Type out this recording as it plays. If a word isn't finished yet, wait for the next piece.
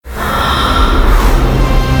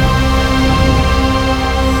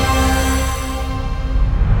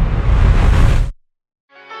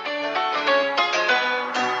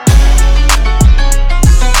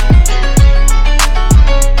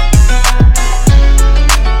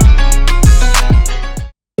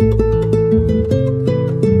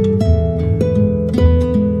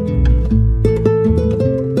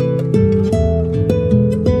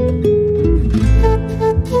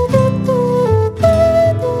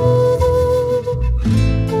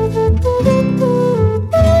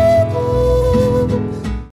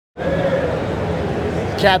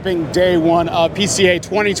recapping day one of PCA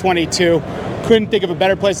 2022. Couldn't think of a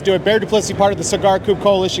better place to do it. Bear Duplessis, part of the Cigar Coop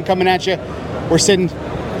Coalition, coming at you. We're sitting.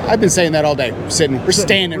 I've been saying that all day. We're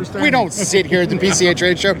standing. We don't sit here at the PCA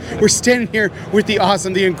trade show. We're standing here with the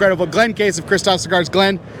awesome, the incredible Glenn Case of Christoph Cigars.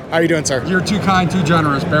 Glenn, how are you doing, sir? You're too kind, too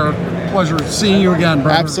generous, Bear. Pleasure seeing you again,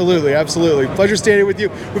 brother. Absolutely, absolutely. Pleasure standing with you.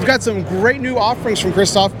 We've got some great new offerings from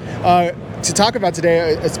Christoph to talk about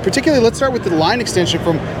today. Particularly, let's start with the line extension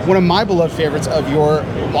from one of my beloved favorites of your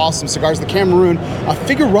awesome cigars, the Cameroon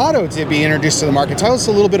Figurado, to be introduced to the market. Tell us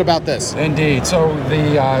a little bit about this. Indeed. So,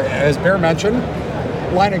 as Bear mentioned,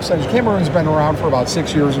 line extension. Cameroon's been around for about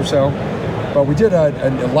 6 years or so, but we did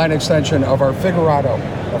a line extension of our Figurado,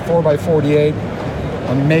 a 4x48.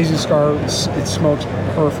 Amazing cigar. It smokes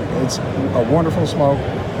perfect. It's a wonderful smoke.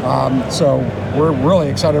 So we're really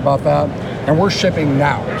excited about that, and we're shipping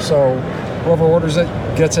now. So whoever orders it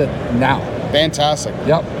gets it now. Fantastic.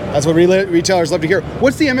 Yep. That's what retailers love to hear.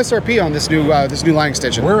 What's the MSRP on this new line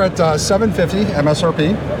extension? We're at $750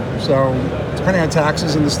 MSRP. So depending on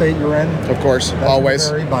taxes in the state you're in, of course, always.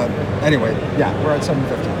 Vary, but anyway, yeah, we're at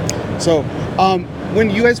 $750. So. When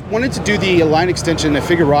you guys wanted to do the line extension of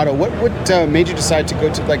Figurado, what made you decide to go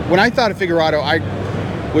to, like, when I thought of Figurado, I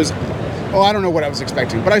don't know what I was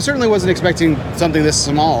expecting, but I certainly wasn't expecting something this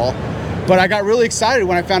small, but I got really excited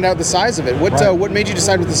when I found out the size of it. What made you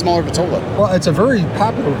decide with the smaller Vitola? Well, it's a very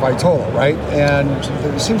popular Vitola, right? And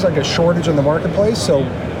it seems like a shortage in the marketplace, so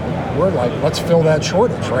we're like, let's fill that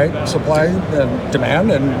shortage, right? Supply and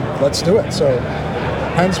demand, and let's do it. So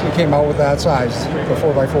hence we came out with that size, the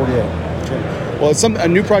 4x48. Well, it's a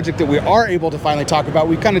new project that we are able to finally talk about.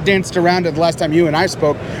 We kind of danced around it the last time you and I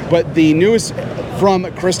spoke, but the newest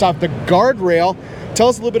from Christoph, the Guardrail. Tell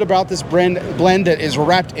us a little bit about this blend that is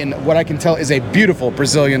wrapped in what I can tell is a beautiful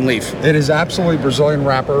Brazilian leaf. It is absolutely Brazilian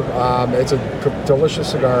wrapper. It's a delicious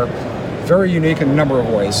cigar, very unique in a number of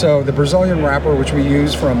ways. So the Brazilian wrapper, which we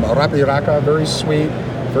use from Arapiraca, very sweet,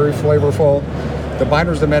 very flavorful. The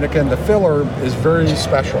binder's Dominican. The filler is very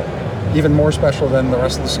special, even more special than the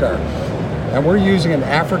rest of the cigar. And we're using an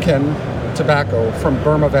African tobacco from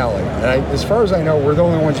Burma Valley. And as far as I know, we're the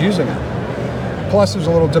only ones using it. Plus, there's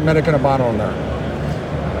a little Dominican Habano in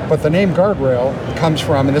there. But the name Guardrail comes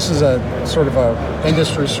from, and this is a sort of a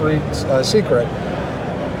industry secret,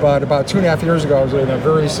 but about 2.5 years ago, I was in a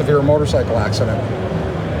very severe motorcycle accident.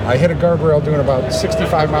 I hit a guardrail doing about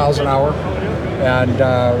 65 miles an hour, and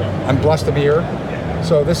I'm blessed to be here.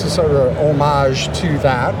 So this is sort of an homage to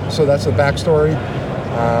that. So that's the backstory.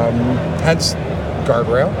 Hence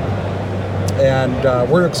Guardrail,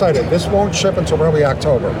 and we're excited. This won't ship until probably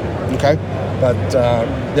October. Okay. But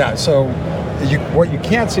yeah, so what you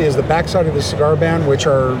can't see is the backside of the cigar band, which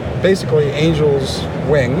are basically angel's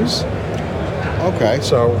wings. Okay.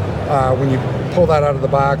 So when you pull that out of the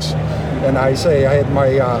box, and I say I had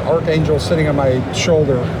my archangel sitting on my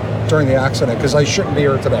shoulder during the accident because I shouldn't be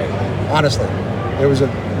here today. Honestly, it was a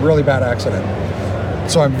really bad accident.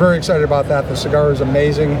 So I'm very excited about that. The cigar is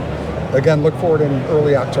amazing. Again, look forward in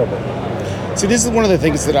early October. See, this is one of the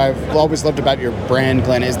things that I've always loved about your brand,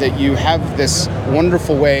 Glenn, is that you have this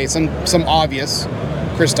wonderful way, some obvious,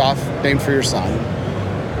 Christoph, named for your son,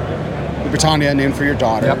 Britannia, named for your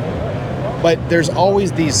daughter. Yep. But there's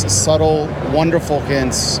always these subtle, wonderful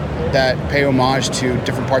hints that pay homage to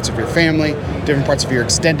different parts of your family, different parts of your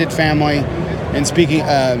extended family. And speaking,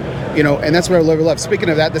 and that's what I love. Speaking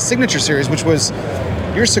of that, the Signature Series, which was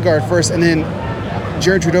your cigar at first, and then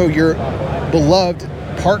Jared Trudeau, your beloved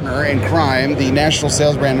partner in crime, the national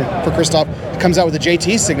sales brand for Christoph, comes out with a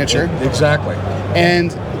JT Signature. Exactly.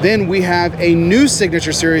 And then we have a new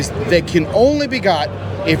Signature Series that can only be got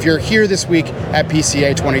if you're here this week at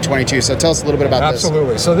PCA 2022. So tell us a little bit about this.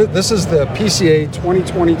 Absolutely. So this is the PCA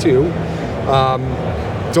 2022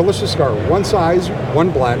 delicious cigar. One size,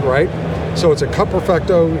 one blend, right? So it's a Cup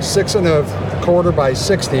Perfecto 6 1/4 by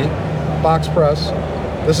 60 box press.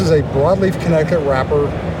 This is a broadleaf Connecticut wrapper,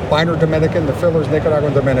 binder Dominican, the filler's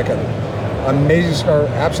Nicaraguan Dominican. Amazing cigar,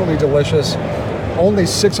 absolutely delicious. Only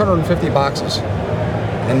 650 boxes,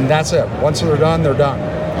 and that's it. Once they're done, they're done.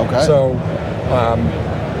 Okay. So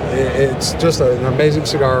it's just an amazing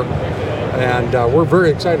cigar, and we're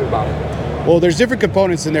very excited about it. Well, there's different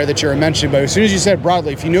components in there that you're mentioning, but as soon as you said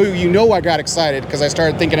broadleaf, you know I got excited because I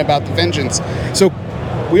started thinking about the Vengeance. So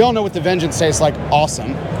we all know what the Vengeance tastes like.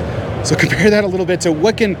 Awesome. So compare that a little bit to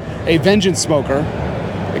what can a Vengeance smoker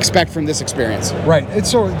expect from this experience? Right. It's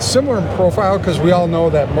similar in profile because we all know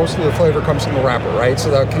that most of the flavor comes from the wrapper, right? So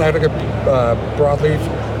the Connecticut broadleaf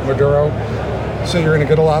Maduro. So you're going to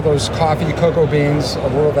get a lot of those coffee, cocoa beans, a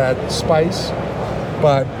little of that spice,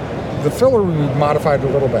 but the filler we modified a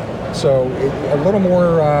little bit. So a little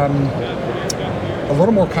more a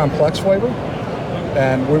little more complex flavor,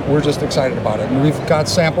 and we're just excited about it. And we've got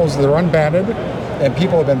samples that are unbatted, and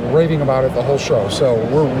people have been raving about it the whole show. So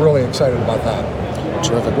we're really excited about that.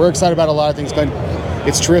 Terrific. We're excited about a lot of things, Glenn.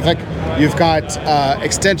 It's terrific. You've got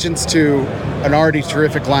extensions to an already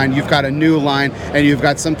terrific line. You've got a new line, and you've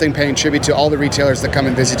got something paying tribute to all the retailers that come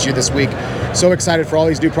and visit you this week. So excited for all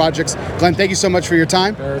these new projects. Glenn, thank you so much for your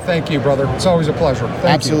time. Thank you, brother. It's always a pleasure. Thank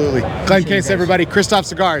Absolutely. you. Glenn Case, everybody. Christoph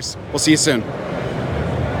Cigars. We'll see you soon.